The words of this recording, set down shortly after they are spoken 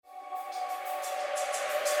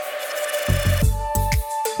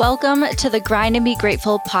Welcome to the Grind and Be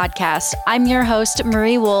Grateful podcast. I'm your host,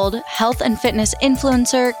 Marie Wold, health and fitness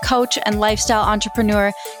influencer, coach, and lifestyle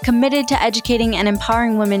entrepreneur, committed to educating and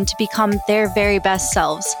empowering women to become their very best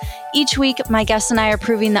selves. Each week, my guests and I are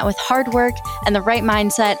proving that with hard work and the right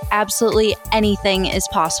mindset, absolutely anything is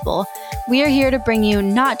possible. We are here to bring you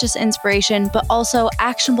not just inspiration, but also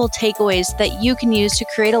actionable takeaways that you can use to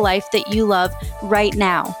create a life that you love right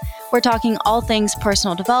now. We're talking all things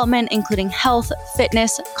personal development, including health,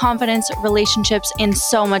 fitness, confidence, relationships, and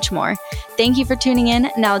so much more. Thank you for tuning in.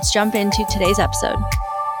 Now let's jump into today's episode.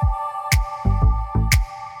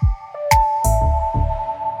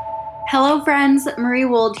 Hello friends, Marie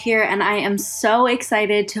Wold here, and I am so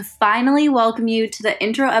excited to finally welcome you to the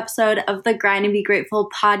intro episode of the Grind and Be Grateful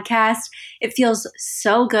podcast. It feels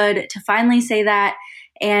so good to finally say that.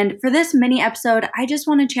 And for this mini episode, I just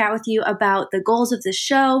want to chat with you about the goals of the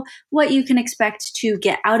show, what you can expect to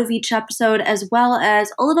get out of each episode, as well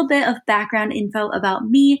as a little bit of background info about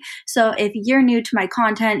me. So if you're new to my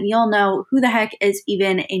content, you'll know who the heck is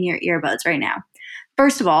even in your earbuds right now.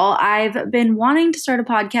 First of all, I've been wanting to start a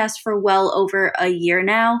podcast for well over a year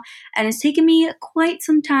now, and it's taken me quite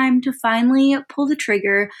some time to finally pull the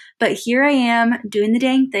trigger, but here I am doing the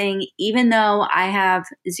dang thing, even though I have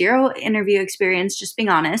zero interview experience, just being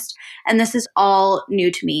honest, and this is all new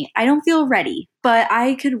to me. I don't feel ready, but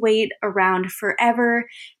I could wait around forever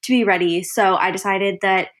to be ready, so I decided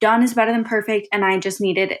that done is better than perfect, and I just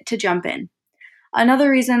needed to jump in.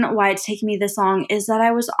 Another reason why it's taken me this long is that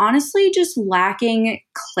I was honestly just lacking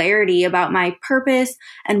clarity about my purpose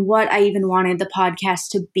and what I even wanted the podcast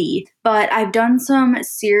to be. But I've done some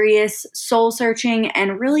serious soul searching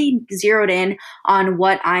and really zeroed in on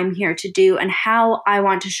what I'm here to do and how I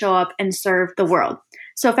want to show up and serve the world.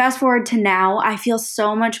 So fast forward to now, I feel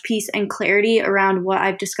so much peace and clarity around what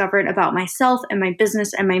I've discovered about myself and my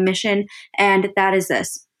business and my mission, and that is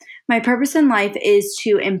this. My purpose in life is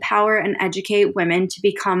to empower and educate women to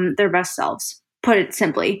become their best selves. Put it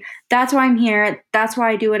simply, that's why I'm here. That's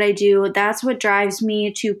why I do what I do. That's what drives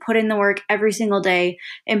me to put in the work every single day.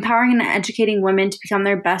 Empowering and educating women to become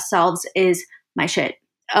their best selves is my shit.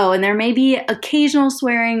 Oh, and there may be occasional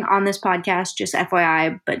swearing on this podcast, just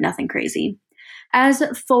FYI, but nothing crazy. As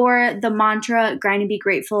for the mantra, grind and be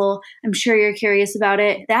grateful, I'm sure you're curious about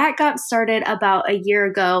it. That got started about a year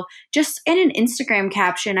ago, just in an Instagram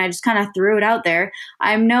caption. I just kind of threw it out there.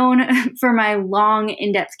 I'm known for my long,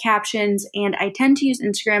 in-depth captions, and I tend to use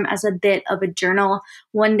Instagram as a bit of a journal.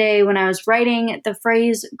 One day when I was writing, the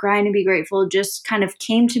phrase grind and be grateful just kind of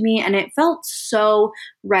came to me, and it felt so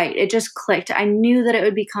right. It just clicked. I knew that it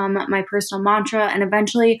would become my personal mantra and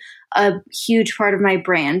eventually a huge part of my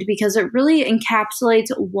brand because it really encapsulates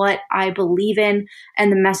what I believe in and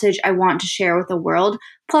the message I want to share with the world.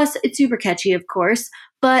 Plus, it's super catchy, of course.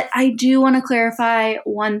 But I do want to clarify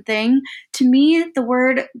one thing. To me, the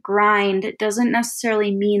word grind doesn't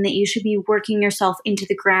necessarily mean that you should be working yourself into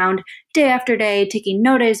the ground day after day, taking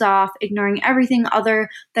no days off, ignoring everything other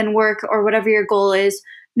than work or whatever your goal is.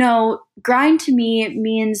 No, grind to me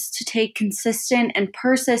means to take consistent and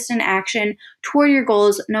persistent action toward your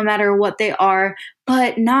goals, no matter what they are,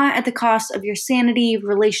 but not at the cost of your sanity,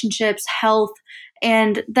 relationships, health.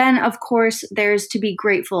 And then, of course, there's to be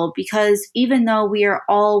grateful because even though we are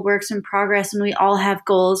all works in progress and we all have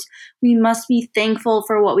goals, we must be thankful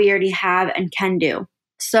for what we already have and can do.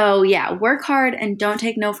 So yeah, work hard and don't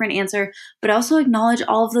take no for an answer, but also acknowledge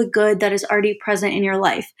all of the good that is already present in your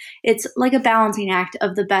life. It's like a balancing act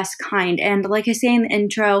of the best kind. And like I say in the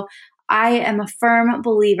intro, I am a firm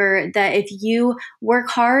believer that if you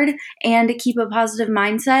work hard and keep a positive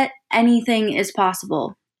mindset, anything is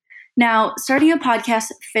possible. Now, starting a podcast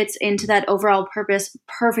fits into that overall purpose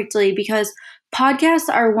perfectly because podcasts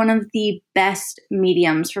are one of the best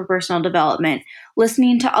mediums for personal development.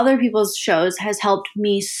 Listening to other people's shows has helped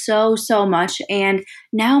me so much, and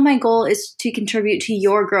now my goal is to contribute to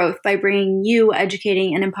your growth by bringing you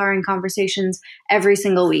educating and empowering conversations every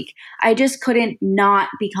single week. I just couldn't not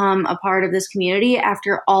become a part of this community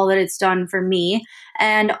after all that it's done for me.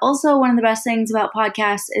 And also, one of the best things about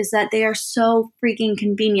podcasts is that they are so freaking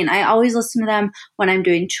convenient. I always listen to them when I'm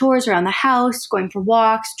doing chores around the house, going for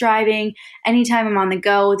walks, driving, anytime I'm on the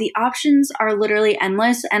go. The options are literally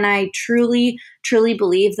endless, and I truly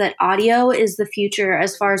believe that audio is the future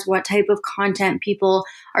as far as what type of content people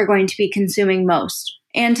are going to be consuming most.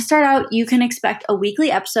 And to start out, you can expect a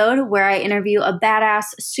weekly episode where I interview a badass,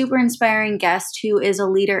 super inspiring guest who is a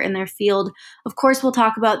leader in their field. Of course, we'll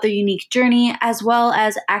talk about their unique journey as well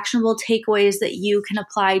as actionable takeaways that you can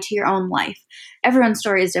apply to your own life. Everyone's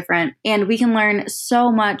story is different, and we can learn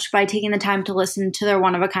so much by taking the time to listen to their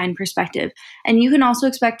one-of-a-kind perspective. And you can also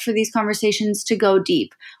expect for these conversations to go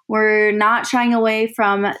deep. We're not shying away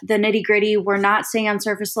from the nitty-gritty. We're not staying on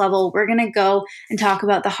surface level. We're going to go and talk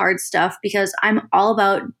about the hard stuff because I'm all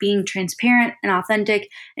about being transparent and authentic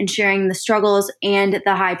and sharing the struggles and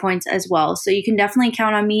the high points as well. So you can definitely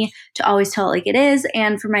count on me to always tell it like it is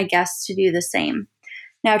and for my guests to do the same.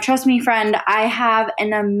 Now, trust me, friend, I have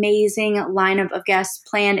an amazing lineup of guests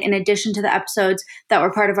planned in addition to the episodes that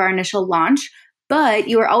were part of our initial launch. But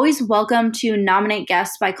you are always welcome to nominate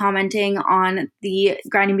guests by commenting on the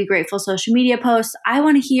Grind and Be Grateful social media posts. I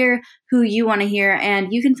want to hear who you want to hear,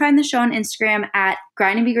 and you can find the show on Instagram at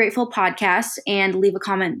Grind and Be Grateful Podcast and leave a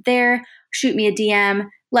comment there. Shoot me a DM.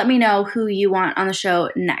 Let me know who you want on the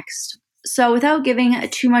show next. So without giving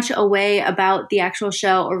too much away about the actual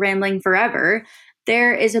show or rambling forever,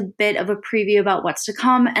 there is a bit of a preview about what's to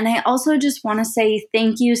come. And I also just want to say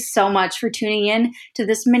thank you so much for tuning in to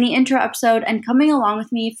this mini intro episode and coming along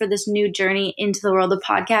with me for this new journey into the world of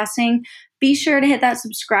podcasting. Be sure to hit that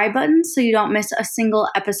subscribe button so you don't miss a single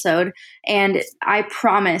episode. And I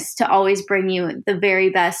promise to always bring you the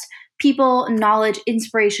very best people, knowledge,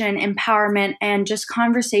 inspiration, empowerment, and just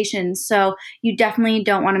conversations. So you definitely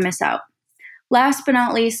don't want to miss out. Last but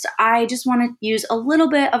not least, I just want to use a little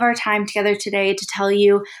bit of our time together today to tell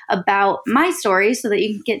you about my story so that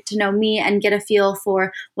you can get to know me and get a feel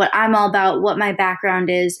for what I'm all about, what my background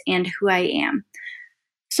is, and who I am.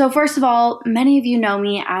 So first of all, many of you know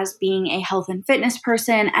me as being a health and fitness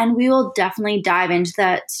person, and we will definitely dive into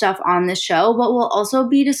that stuff on this show, but we'll also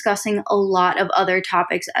be discussing a lot of other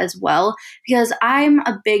topics as well, because I'm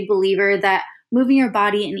a big believer that moving your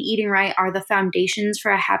body and eating right are the foundations for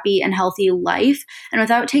a happy and healthy life. And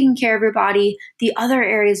without taking care of your body, the other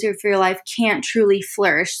areas of your life can't truly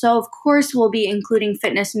flourish. So of course, we'll be including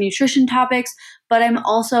fitness and nutrition topics, but I'm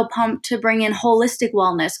also pumped to bring in holistic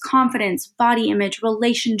wellness, confidence, body image,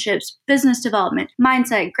 relationships, business development,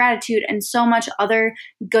 mindset, gratitude, and so much other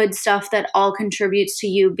good stuff that all contributes to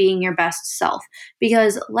you being your best self.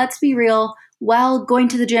 Because let's be real, while going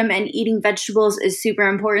to the gym and eating vegetables is super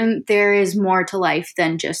important, there is more to life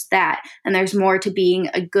than just that. And there's more to being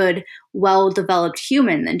a good, well-developed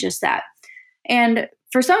human than just that. And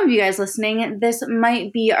for some of you guys listening, this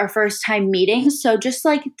might be our first time meeting. So just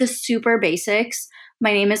like the super basics,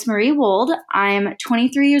 my name is Marie Wold. I'm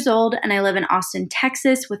 23 years old and I live in Austin,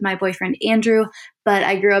 Texas with my boyfriend Andrew, but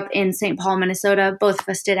I grew up in St. Paul, Minnesota. Both of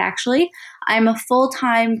us did actually. I'm a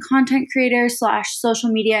full-time content creator / social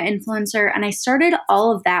media influencer, and I started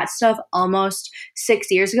all of that stuff almost 6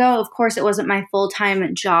 years ago. Of course, it wasn't my full-time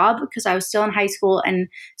job because I was still in high school and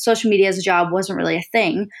social media as a job wasn't really a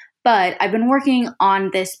thing, but I've been working on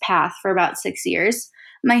this path for about 6 years.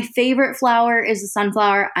 My favorite flower is the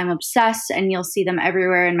sunflower. I'm obsessed, and you'll see them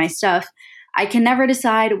everywhere in my stuff. I can never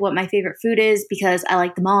decide what my favorite food is because I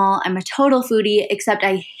like them all. I'm a total foodie, except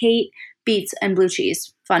I hate beets and blue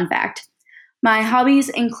cheese. Fun fact. My hobbies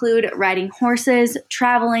include riding horses,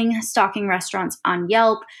 traveling, stalking restaurants on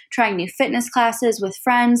Yelp, trying new fitness classes with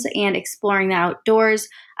friends, and exploring the outdoors.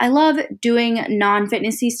 I love doing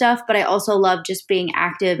non-fitnessy stuff, but I also love just being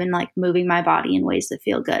active and like moving my body in ways that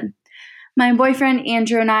feel good. My boyfriend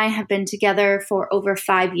Andrew and I have been together for over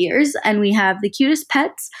 5 years, and we have the cutest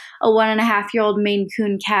pets, a 1.5-year-old Maine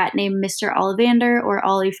Coon cat named Mr. Ollivander, or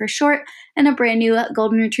Ollie for short, and a brand new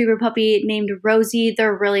golden retriever puppy named Rosie.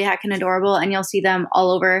 They're really heckin' adorable, and you'll see them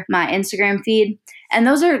all over my Instagram feed. And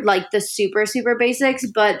those are like the super, super basics,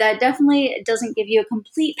 but that definitely doesn't give you a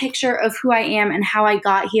complete picture of who I am and how I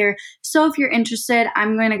got here. So if you're interested,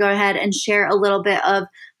 I'm going to go ahead and share a little bit of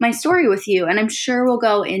my story with you. And I'm sure we'll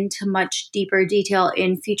go into much deeper detail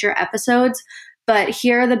in future episodes, but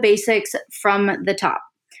here are the basics from the top.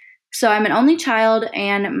 So I'm an only child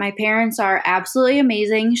and my parents are absolutely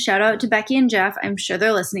amazing. Shout out to Becky and Jeff. I'm sure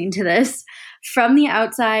they're listening to this. From the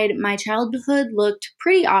outside, my childhood looked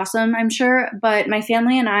pretty awesome, I'm sure, but my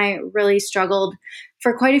family and I really struggled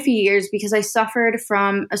for quite a few years because I suffered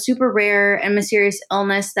from a super rare and mysterious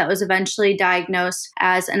illness that was eventually diagnosed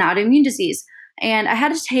as an autoimmune disease. And I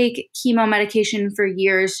had to take chemo medication for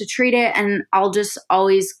years to treat it, and I'll just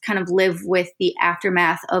always kind of live with the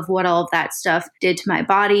aftermath of what all of that stuff did to my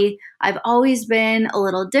body. I've always been a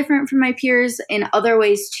little different from my peers in other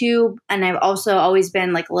ways too, and I've also always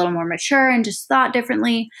been like a little more mature and just thought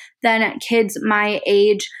differently than kids my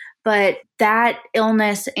age. But that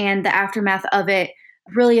illness and the aftermath of it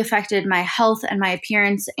really affected my health and my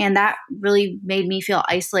appearance. And that really made me feel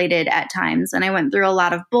isolated at times. And I went through a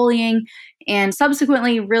lot of bullying and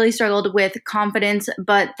subsequently really struggled with confidence.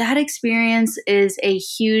 But that experience is a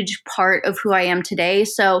huge part of who I am today.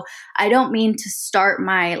 So I don't mean to start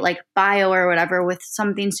my bio or whatever with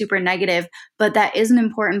something super negative, but that is an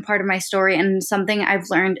important part of my story and something I've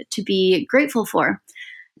learned to be grateful for.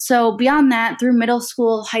 So beyond that, through middle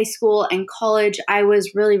school, high school, and college, I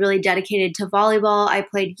was really, really dedicated to volleyball. I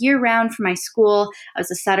played year-round for my school. I was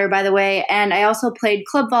a setter, by the way, and I also played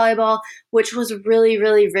club volleyball, which was really,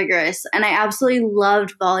 really rigorous. And I absolutely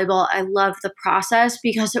loved volleyball. I loved the process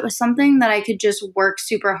because it was something that I could just work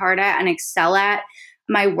super hard at and excel at.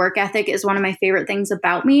 My work ethic is one of my favorite things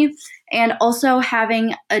about me. And also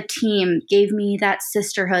having a team gave me that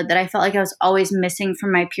sisterhood that I felt like I was always missing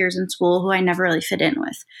from my peers in school who I never really fit in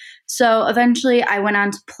with. So eventually I went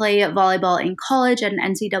on to play volleyball in college at an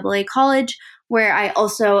NCAA college where I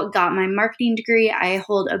also got my marketing degree. I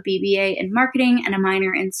hold a BBA in marketing and a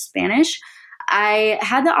minor in Spanish. I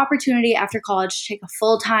had the opportunity after college to take a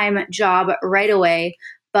full-time job right away.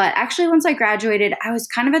 But actually, once I graduated, I was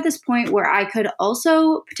kind of at this point where I could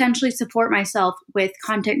also potentially support myself with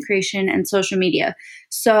content creation and social media.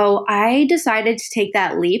 So I decided to take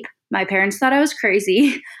that leap. My parents thought I was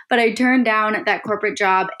crazy, but I turned down that corporate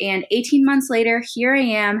job. And 18 months later, here I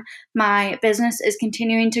am. My business is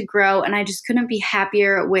continuing to grow, and I just couldn't be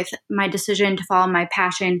happier with my decision to follow my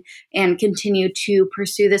passion and continue to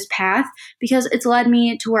pursue this path because it's led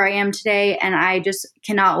me to where I am today. And I just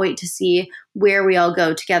cannot wait to see where we all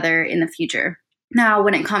go together in the future. Now,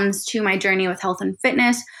 when it comes to my journey with health and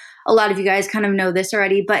fitness, a lot of you guys kind of know this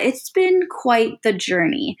already, but it's been quite the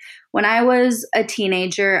journey. When I was a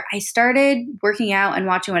teenager, I started working out and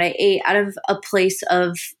watching what I ate out of a place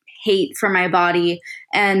of hate for my body.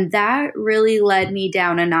 And that really led me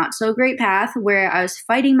down a not so great path where I was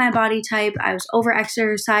fighting my body type. I was over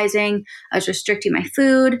exercising. I was restricting my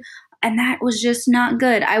food. And that was just not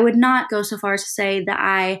good. I would not go so far as to say that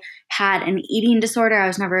I had an eating disorder. I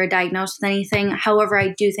was never diagnosed with anything. However,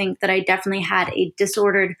 I do think that I definitely had a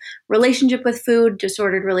disordered relationship with food,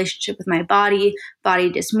 disordered relationship with my body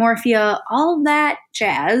dysmorphia, all of that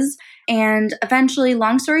jazz. And eventually,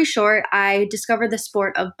 long story short, I discovered the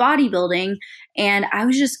sport of bodybuilding, and I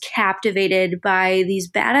was just captivated by these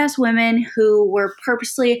badass women who were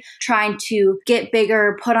purposely trying to get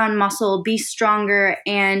bigger, put on muscle, be stronger.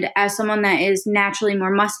 And as someone that is naturally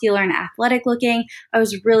more muscular and athletic looking, I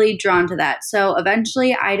was really drawn to that. So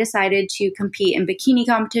eventually, I decided to compete in bikini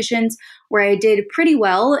competitions where I did pretty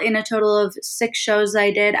well. In a total of 6 shows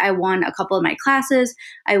I did, I won a couple of my classes.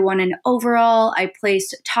 I won an overall. I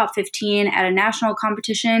placed top 15 at a national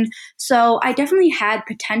competition. So I definitely had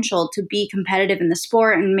potential to be competitive in the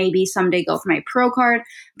sport and maybe someday go for my pro card,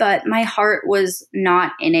 but my heart was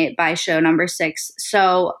not in it by show number 6.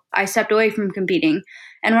 So I stepped away from competing.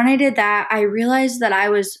 And when I did that, I realized that I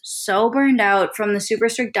was so burned out from the super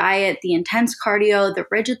strict diet, the intense cardio, the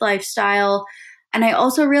rigid lifestyle. And I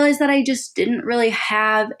also realized that I just didn't really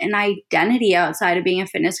have an identity outside of being a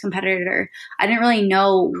fitness competitor. I didn't really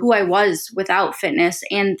know who I was without fitness,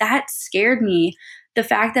 and that scared me. The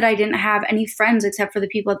fact that I didn't have any friends except for the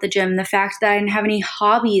people at the gym, the fact that I didn't have any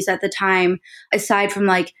hobbies at the time aside from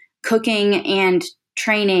cooking and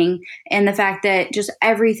training, and the fact that just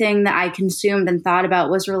everything that I consumed and thought about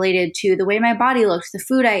was related to the way my body looked, the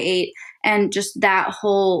food I ate, and just that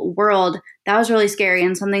whole world. That was really scary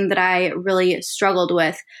and something that I really struggled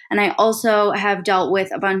with. And I also have dealt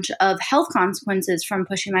with a bunch of health consequences from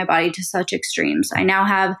pushing my body to such extremes. I now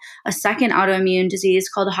have a second autoimmune disease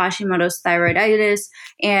called Hashimoto's thyroiditis,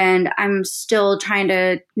 and I'm still trying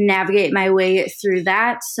to navigate my way through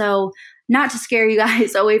that. So not to scare you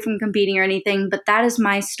guys away from competing or anything, but that is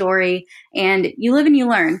my story, and you live and you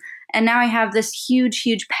learn. And now I have this huge,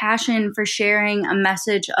 huge passion for sharing a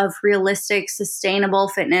message of realistic, sustainable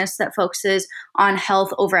fitness that focuses on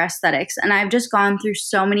health over aesthetics. And I've just gone through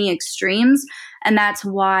so many extremes, and that's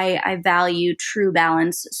why I value true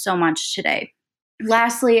balance so much today.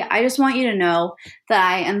 Lastly, I just want you to know that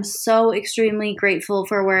I am so extremely grateful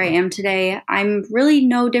for where I am today. I'm really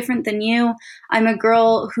no different than you. I'm a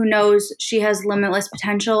girl who knows she has limitless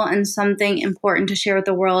potential and something important to share with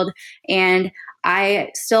the world. And I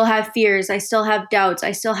still have fears. I still have doubts.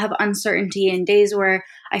 I still have uncertainty and days where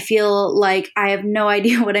I feel like I have no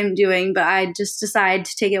idea what I'm doing, but I just decide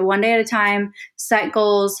to take it one day at a time, set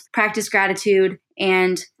goals, practice gratitude,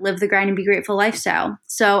 and live the grind and be grateful lifestyle.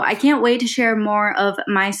 So I can't wait to share more of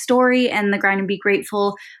my story and the grind and be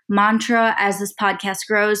grateful mantra as this podcast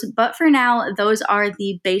grows. But for now, those are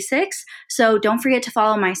the basics. So don't forget to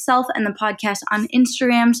follow myself and the podcast on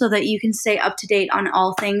Instagram so that you can stay up to date on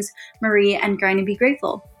all things Marie and Grind and Be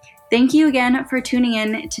Grateful. Thank you again for tuning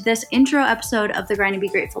in to this intro episode of the Grind and Be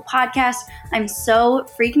Grateful podcast. I'm so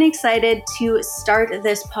freaking excited to start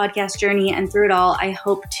this podcast journey, and through it all, I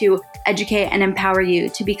hope to educate and empower you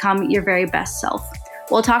to become your very best self.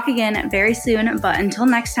 We'll talk again very soon, but until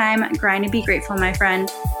next time, grind and be grateful, my friend.